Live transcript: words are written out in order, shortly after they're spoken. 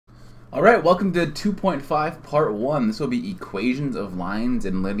Alright, welcome to 2.5 part 1. This will be equations of lines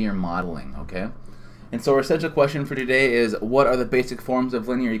in linear modeling, okay? And so our essential question for today is, what are the basic forms of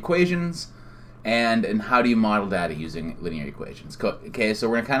linear equations, and how do you model data using linear equations? Okay, so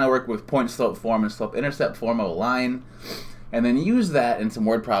we're going to kind of work with point slope form and slope intercept form of a line, and then use that in some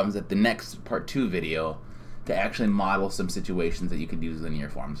word problems at the next part 2 video to actually model some situations that you could use linear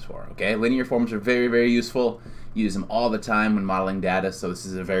forms for, okay? Linear forms are very, very useful. You use them all the time when modeling data, so this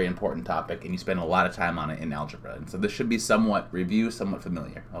is a very important topic, and you spend a lot of time on it in algebra. And so this should be somewhat somewhat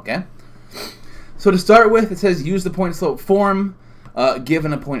familiar, okay? So to start with, it says use the point slope form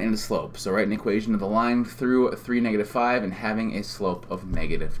given a point and a slope. So write an equation of the line through 3, -5, and having a slope of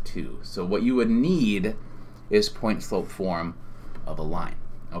 -2. So what you would need is point slope form of a line,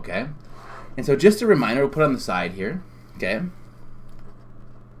 okay? And so just a reminder, we'll put on the side here, okay?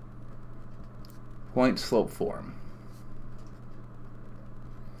 Point slope form.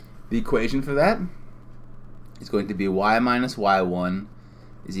 The equation for that is going to be y minus y1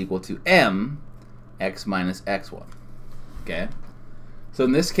 is equal to m x minus x1, okay? So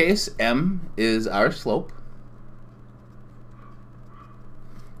in this case, m is our slope,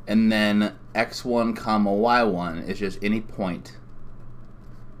 and then x1 comma y1 is just any point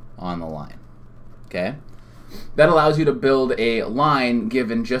on the line, okay? That allows you to build a line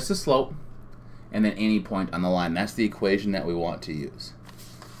given just a slope and then any point on the line. That's the equation that we want to use,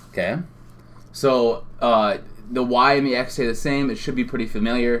 okay? So the y and the x stay the same. It should be pretty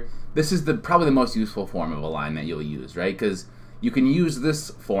familiar. This is probably the most useful form of a line that you'll use, right? Because you can use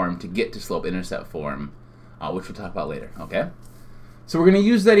this form to get to slope intercept form, which we'll talk about later, okay? So we're going to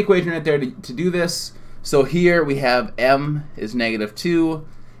use that equation right there to do this. So here we have m is -2,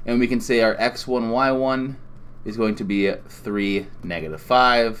 and we can say our x1, y1 is going to be 3,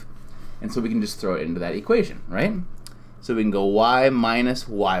 -5. And so we can just throw it into that equation, right? So we can go y minus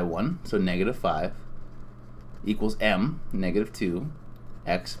y1, so -5, equals m, -2,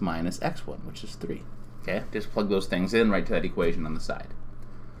 x minus x1, which is 3. Okay, just plug those things in right to that equation on the side.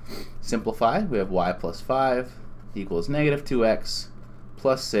 Simplify, we have y plus 5 equals -2x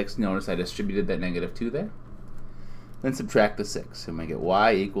plus 6. Notice I distributed that -2 there. Then subtract the 6, and we get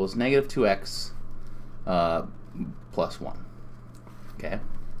y equals -2x plus 1. Okay?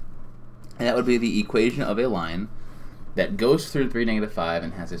 And that would be the equation of a line that goes through 3, -5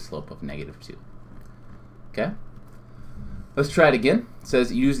 and has a slope of -2. Okay? Let's try it again. It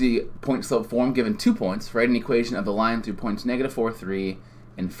says use the point slope form given 2 points. Write an equation of the line through points -4, 3,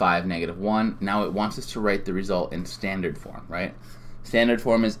 and 5, -1. Now it wants us to write the result in standard form, right? Standard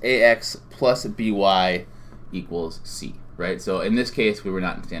form is ax plus by equals c, right? So in this case, we were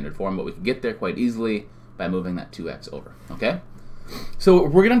not in standard form, but we could get there quite easily by moving that 2x over, okay? So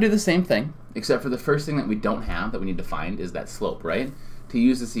we're going to do the same thing, except for the first thing that we don't have that we need to find is that slope, right? To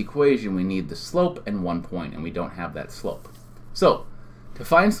use this equation, we need the slope and 1 point, and we don't have that slope. So to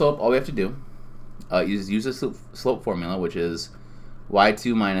find slope, all we have to do is use the slope formula, which is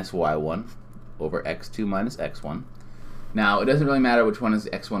y2 minus y1 over x2 minus x1. Now, it doesn't really matter which one is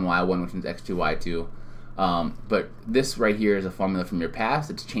x1, y1, which one's x2, y2. But this right here is a formula from your past.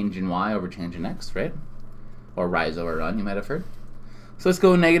 It's change in y over change in x, right? Or rise over run, you might have heard. So let's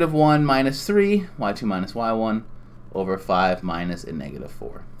go -1 minus 3, y2 minus y1, over 5 minus a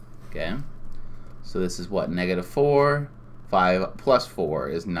 -4. Okay? So this is what? -4, 5 plus 4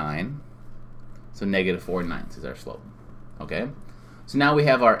 is 9. So -4/9 is our slope. Okay? So now we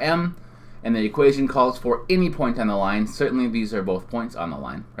have our m, and the equation calls for any point on the line. Certainly these are both points on the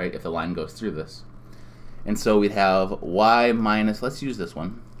line, right? If the line goes through this. And so we'd have y minus, let's use this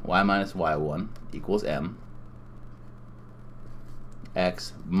one, y minus y1 equals m,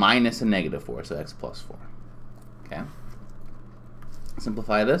 x minus a -4, so x plus 4. Okay.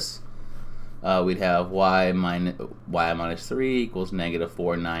 Simplify this. We'd have y minus 3 equals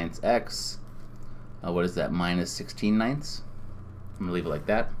 -4/9 x. What is that? Minus 16/9. I'm gonna leave it like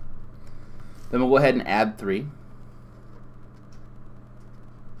that. Then we'll go ahead and add 3.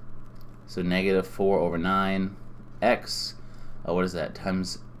 So -4 over 9 x. What is that?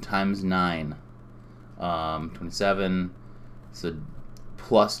 Times 9. 27. So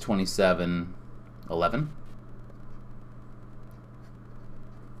plus 27, 11.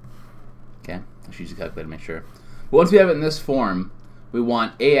 Okay, I should use a calculator to make sure. But once we have it in this form, we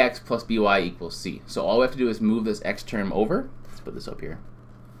want ax plus by equals c. So all we have to do is move this x term over. Let's put this up here.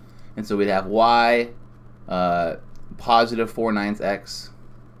 And so we'd have y positive 4/9 x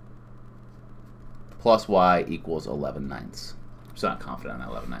plus y equals 11/9. I'm still not confident on that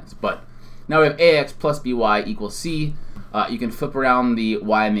 11/9. But now we have ax plus by equals c. You can flip around the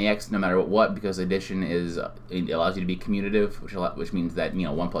y and the x no matter what because addition is it allows you to be commutative, which means that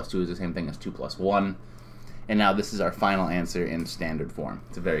 1 plus 2 is the same thing as 2 plus 1. And now this is our final answer in standard form.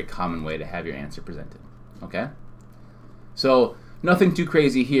 It's a very common way to have your answer presented. Okay? So nothing too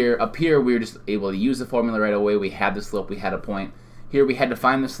crazy here. Up here we were just able to use the formula right away. We had the slope, we had a point. Here we had to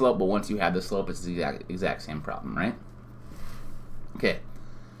find the slope, but once you have the slope, it's the exact same problem, right? Okay.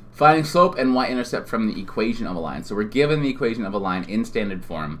 Finding slope and y-intercept from the equation of a line. So we're given the equation of a line in standard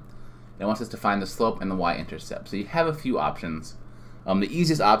form. It wants us to find the slope and the y-intercept. So you have a few options. The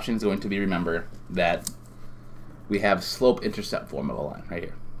easiest option is going to be, remember, that we have slope-intercept form of a line right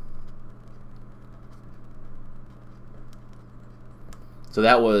here. So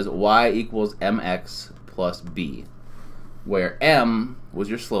that was y equals mx plus b, where m was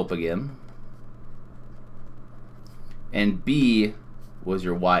your slope again, and b was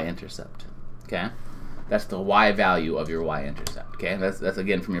your y-intercept. Okay, that's the y value of your y-intercept. Okay, that's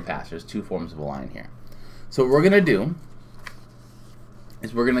again from your past. There's two forms of a line here. So what we're gonna do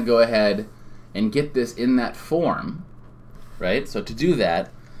is we're gonna go ahead and get this in that form, right? So to do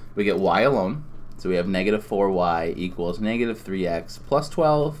that, we get y alone. So we have negative 4y equals negative 3x plus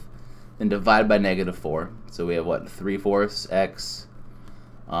 12, then divide by negative 4. So we have what, 3/4 x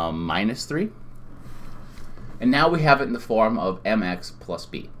minus 3. And now we have it in the form of mx plus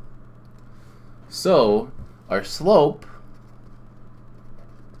b. So our slope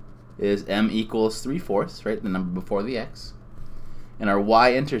is m equals 3/4, right, the number before the x. And our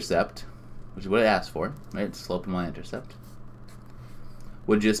y-intercept, which is what it asked for, right, slope and y-intercept,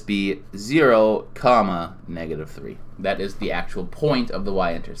 would just be 0, negative 3. That is the actual point of the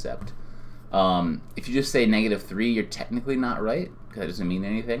y-intercept. If you just say negative 3, you're technically not right, because that doesn't mean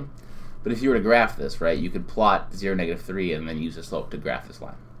anything. But if you were to graph this, right, you could plot 0, negative 3, and then use the slope to graph this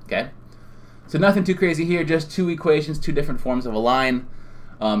line. Okay? So nothing too crazy here, just two equations, two different forms of a line.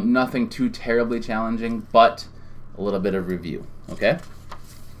 Nothing too terribly challenging, but a little bit of review. Okay?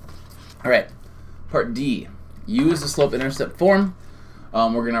 All right. Part D. Use the slope-intercept form.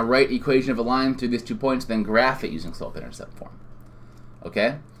 We're going to write equation of a line through these 2 points, then graph it using slope-intercept form.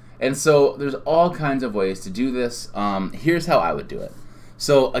 Okay? And so there's all kinds of ways to do this. Here's how I would do it.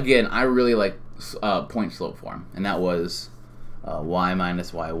 So again, I really like point-slope form, and that was y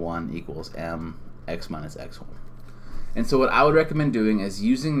minus y1 equals m x minus x1. And so what I would recommend doing is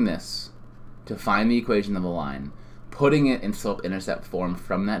using this to find the equation of a line, putting it in slope-intercept form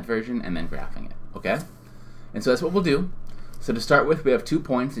from that version, and then graphing it. Okay? And so that's what we'll do. So to start with, we have 2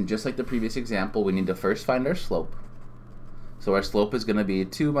 points, and just like the previous example, we need to first find our slope. So our slope is going to be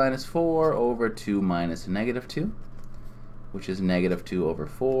 2 minus 4 over 2 minus negative 2, which is negative 2 over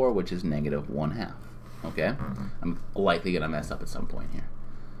 4, which is negative 1/2. Okay? I'm likely going to mess up at some point here.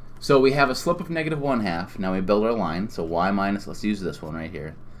 So we have a slope of negative 1/2. Now we build our line. So y minus, let's use this one right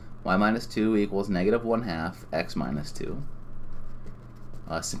here. Y minus 2 equals negative 1/2 x minus 2.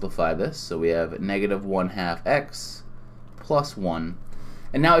 Simplify this. So we have negative 1/2 x plus 1.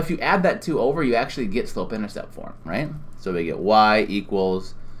 And now if you add that 2 over, you actually get slope-intercept form, right? So we get y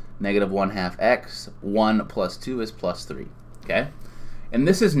equals negative 1/2 x, 1 plus 2 is plus 3, okay? And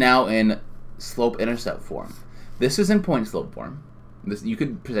this is now in slope-intercept form. This is in point-slope form. You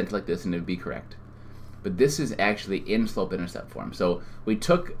could present it like this and it would be correct. But this is actually in slope-intercept form. So we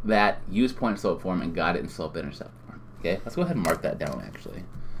took that, used point-slope form, and got it in slope-intercept form, okay? Let's go ahead and mark that down, actually.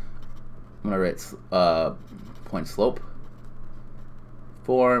 I'm going to write point-slope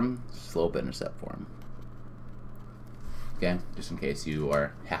form, slope-intercept form. Okay, just in case you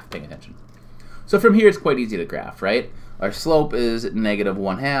are half paying attention. So from here, it's quite easy to graph, right? Our slope is negative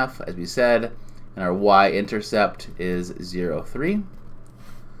 1/2, as we said, and our y-intercept is 0, 3.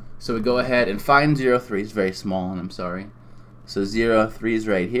 So we go ahead and find 0, 3. It's very small, and I'm sorry. So 0, 3 is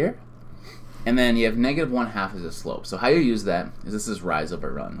right here. And then you have negative 1/2 as a slope. So how you use that is this is rise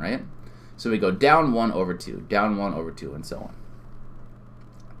over run, right? So we go down 1 over 2, down 1 over 2, and so on.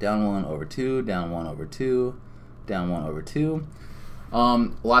 Down 1 over 2, down 1 over 2, down 1 over 2.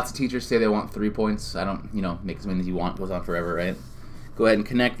 Lots of teachers say they want 3 points. I don't, make as many as you want. It goes on forever, right? Go ahead and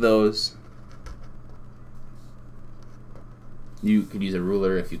connect those. You could use a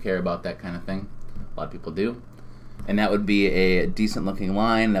ruler if you care about that kind of thing. A lot of people do. And that would be a decent looking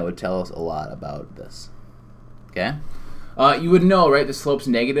line that would tell us a lot about this. Okay? You would know, right, the slope's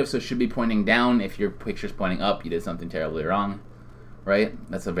negative, so it should be pointing down. If your picture's pointing up, you did something terribly wrong. Right?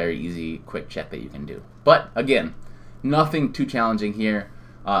 That's a very easy, quick check that you can do. But again, nothing too challenging here.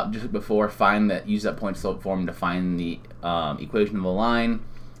 Just like before, use that point-slope form to find the equation of the line.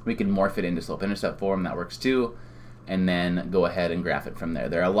 We can morph it into slope-intercept form. That works too. And then go ahead and graph it from there.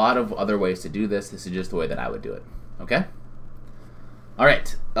 There are a lot of other ways to do this. This is just the way that I would do it. Okay? All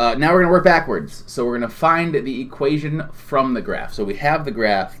right, now we're going to work backwards. So we're going to find the equation from the graph. So we have the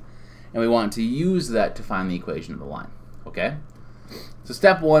graph, and we want to use that to find the equation of the line. Okay? So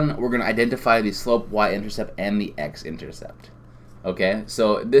step one, we're going to identify the slope, y-intercept, and the x-intercept. Okay?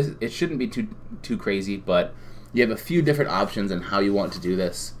 So it shouldn't be too crazy, but you have a few different options on how you want to do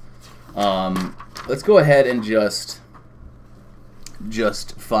this. Let's go ahead and just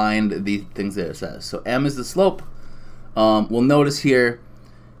find the things that it says. So m is the slope. We'll notice here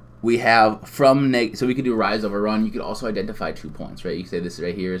we have from so we could do rise over run. You could also identify 2 points, right? You say this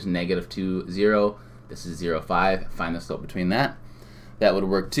right here is -2, 0. This is 0, 5. Find the slope between that. That would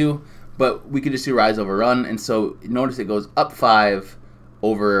work too. But we could just do rise over run, and so notice it goes up 5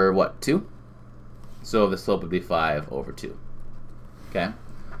 over what, 2? So the slope would be 5 over 2. Okay?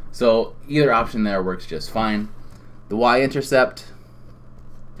 So either option there works just fine. The y-intercept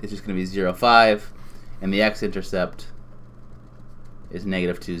is just going to be 0, 5, and the x-intercept is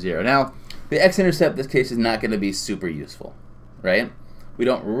 -2, 0. Now, the x-intercept in this case is not going to be super useful, right? We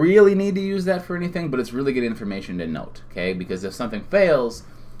don't really need to use that for anything, but it's really good information to note, okay? Because if something fails,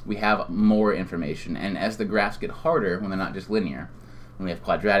 we have more information, and as the graphs get harder, when they're not just linear, when we have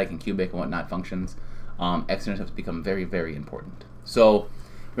quadratic and cubic and whatnot functions, x-intercepts become very, very important. So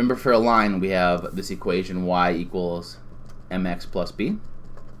remember, for a line, we have this equation y equals mx plus b.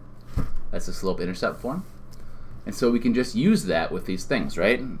 That's the slope-intercept form. And so we can just use that with these things,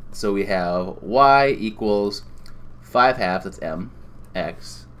 right? So we have y equals 5/2, that's m,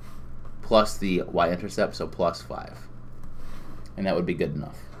 x, plus the y-intercept, so plus 5. And that would be good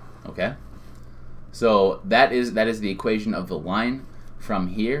enough, okay? So that is the equation of the line. From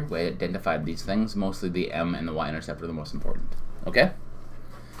here, we identified these things. Mostly the m and the y-intercept are the most important, okay?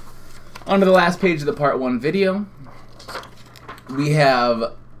 On to the last page of the part 1 video. We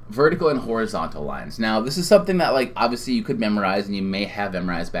have vertical and horizontal lines. Now, this is something that, like, obviously you could memorize, and you may have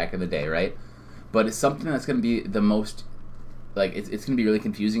memorized back in the day, right? But it's something that's going to be the most, like, it's going to be really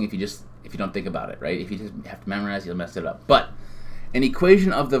confusing if you don't think about it, right? If you just have to memorize, you'll mess it up. But an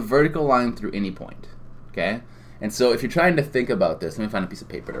equation of the vertical line through any point, okay? And so if you're trying to think about this, let me find a piece of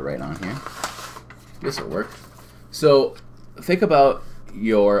paper to write on here. This will work. So think about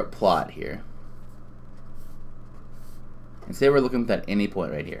your plot here. And say we're looking at any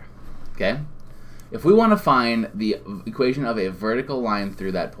point right here, okay? If we want to find the equation of a vertical line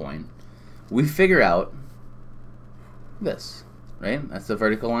through that point, we figure out this, right? That's the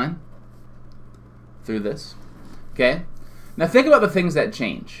vertical line through this, okay? Now think about the things that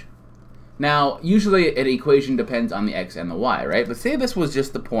change. Now, usually an equation depends on the x and the y, right? But say this was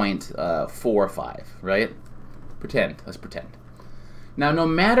just the point 4, 5, right? Let's pretend. Now, no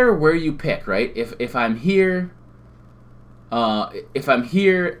matter where you pick, right? If I'm here,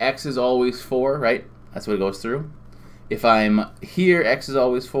 x is always 4, right? That's what it goes through. If I'm here, x is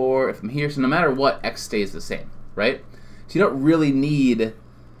always 4. If I'm here, so no matter what, x stays the same, right? So you don't really need,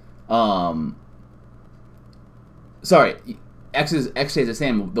 x stays the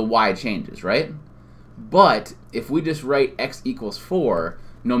same, the y changes, right? But if we just write x equals 4,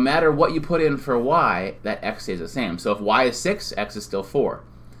 no matter what you put in for y, that x stays the same. So if y is 6, x is still 4.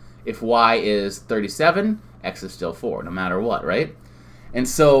 If y is 37, x is still 4, no matter what, right? And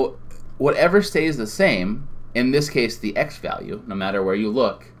so whatever stays the same, in this case the x value, no matter where you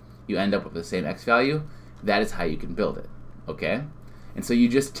look, you end up with the same x value. That is how you can build it, okay? And so you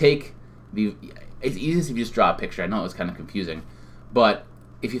just take the... It's easiest if you just draw a picture. I know it was kind of confusing, but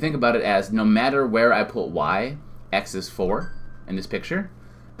if you think about it as no matter where I put y, x is 4 in this picture,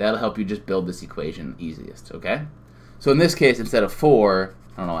 that'll help you just build this equation easiest, okay? So in this case, instead of 4,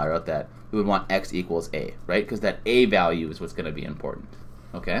 I don't know why I wrote that, we would want x equals a, right? Because that a value is what's going to be important,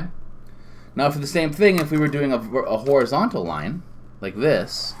 okay? Now for the same thing, if we were doing a horizontal line, like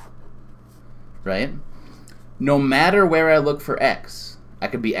this, right? No matter where I look for x, I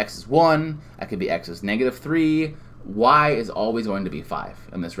could be x is 1, I could be x is -3, y is always going to be 5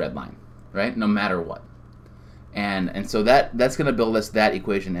 in this red line, right? No matter what. And so that's going to build us that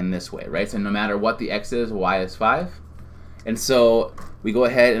equation in this way, right? So no matter what the x is, y is 5. And so we go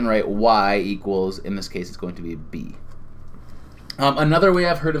ahead and write y equals, in this case, it's going to be b. Another way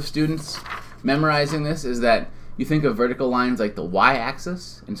I've heard of students memorizing this is that you think of vertical lines like the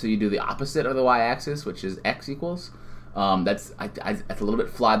y-axis, and so you do the opposite of the y-axis, which is x equals. That's a little bit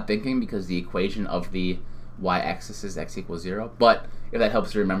flawed thinking because the equation of the y-axis is x equals 0. But if that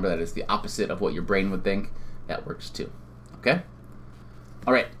helps you remember that it's the opposite of what your brain would think, that works too. Okay?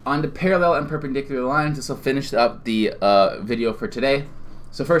 Alright, on to parallel and perpendicular lines. This will finish up the video for today.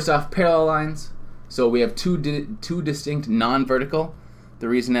 So first off, parallel lines. So we have two distinct non-vertical. The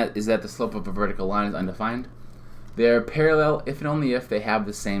reason that is that the slope of a vertical line is undefined. They're parallel if and only if they have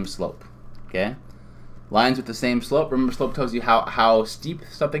the same slope. Okay? Lines with the same slope. Remember, slope tells you how steep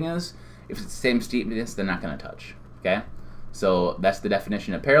something is. If it's the same steepness, they're not going to touch. Okay? So that's the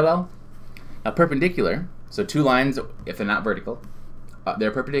definition of parallel. Now perpendicular, so two lines, if they're not vertical,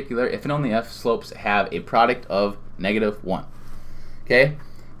 they're perpendicular if and only if slopes have a product of -1. Okay?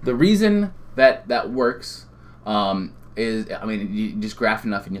 The reason that works is, I mean, you just graph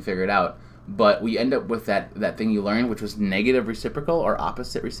enough and you figure it out, but we end up with that thing you learned, which was negative reciprocal or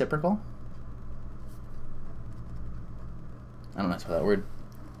opposite reciprocal. I don't know how to spell that word.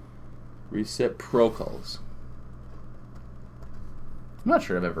 Reciprocals. I'm not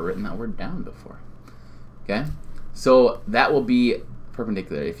sure I've ever written that word down before. Okay? So that will be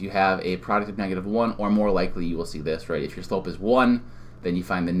perpendicular. If you have a product of -1, or more likely you will see this, right? If your slope is 1, then you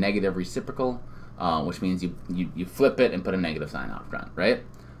find the negative reciprocal, which means you flip it and put a negative sign out front, right?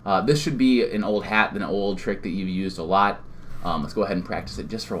 This should be an old hat, an old trick that you've used a lot. Let's go ahead and practice it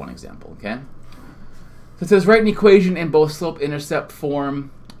just for one example, okay? So it says write an equation in both slope-intercept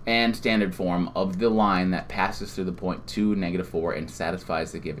form and standard form of the line that passes through the point 2, -4 and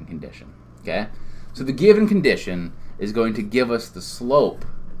satisfies the given condition, okay? So the given condition is going to give us the slope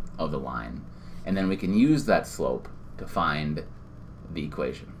of the line, and then we can use that slope to find the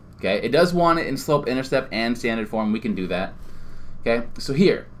equation, okay? It does want it in slope-intercept and standard form. We can do that, okay? So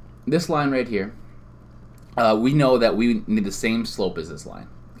here, this line right here, we know that we need the same slope as this line,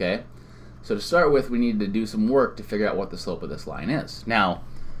 okay? So to start with, we need to do some work to figure out what the slope of this line is. Now,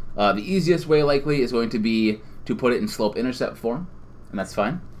 the easiest way likely is going to be to put it in slope-intercept form, and that's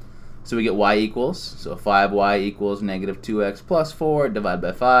fine. So we get y equals, so 5y equals -2x plus 4 divided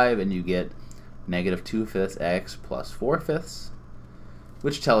by 5, and you get -2/5 x plus 4/5,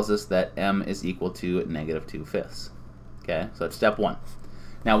 which tells us that m is equal to -2/5. Okay, so that's step 1.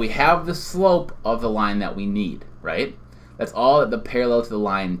 Now we have the slope of the line that we need, right? That's all that the parallel to the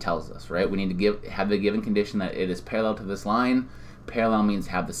line tells us, right? We need to have the given condition that it is parallel to this line. Parallel means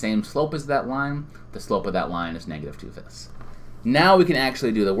have the same slope as that line. The slope of that line is -2/5. Now we can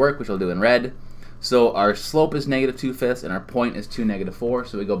actually do the work, which I'll do in red. So our slope is -2/5 and our point is 2, -4.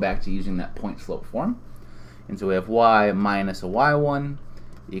 So we go back to using that point slope form. And so we have y minus a y1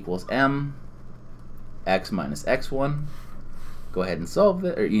 equals m, x minus x1. Go ahead and solve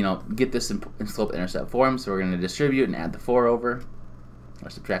it, or get this in slope-intercept form. So we're going to distribute and add the 4 over, or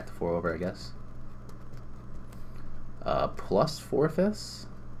subtract the 4 over, I guess. Plus 4/5.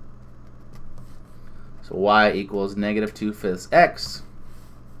 So y equals -2/5 x.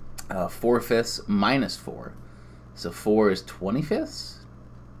 4/5 minus 4. So 4 is 20/5.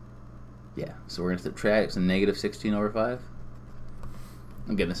 Yeah, so we're going to subtract, so -16 over 5.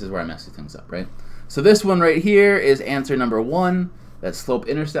 Again, this is where I mess things up, right? So this one right here is answer number 1. That's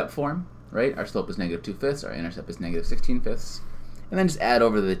slope-intercept form, right? Our slope is -2/5. Our intercept is -16/5. And then just add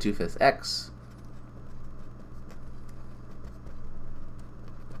over the 2/5 x.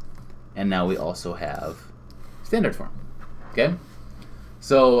 And now we also have standard form, okay?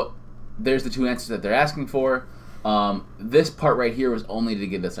 So there's the two answers that they're asking for. This part right here was only to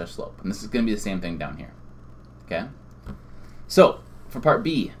give us our slope. And this is going to be the same thing down here, okay? So for part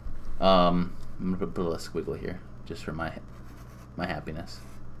B, I'm going to put a little squiggle here just for my happiness,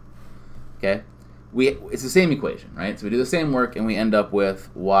 okay? It's the same equation, right? So we do the same work and we end up with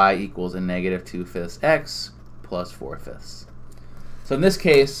y equals a -2/5 x plus 4/5. So in this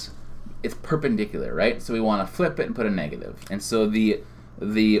case, it's perpendicular, right? So we want to flip it and put a negative. And so the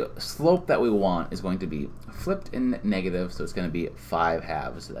slope that we want is going to be flipped in negative, so it's going to be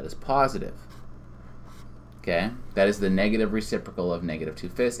 5/2, so that is positive. Okay? That is the negative reciprocal of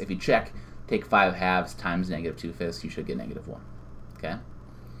 -2/5. If you check, take 5/2 times -2/5, you should get -1. Okay?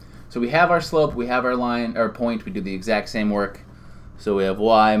 So we have our slope, we have our line, our point, we do the exact same work. So we have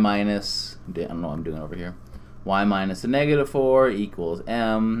y minus, I don't know what I'm doing over here. Y minus a -4 equals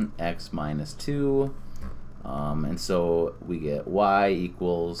m, x minus 2. And so we get y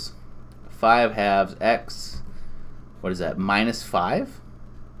equals 5/2 x. What is that? -5?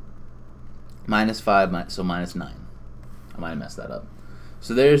 -5, so -9. I might have messed that up.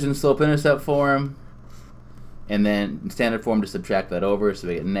 So there's in slope-intercept form. And then in standard form to subtract that over. So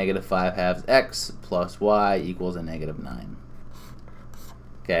we get -5/2 x plus y equals a -9.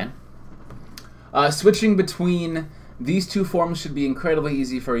 Okay? Switching between these two forms should be incredibly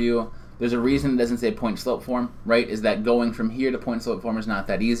easy for you. There's a reason it doesn't say point slope form, right? Is that going from here to point slope form is not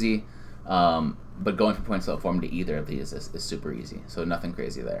that easy, but going from point slope form to either of these is super easy. So nothing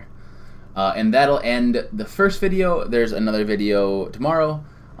crazy there. And that'll end the first video. There's another video tomorrow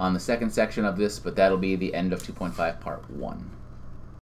on the second section of this, but that'll be the end of 2.5 part 1.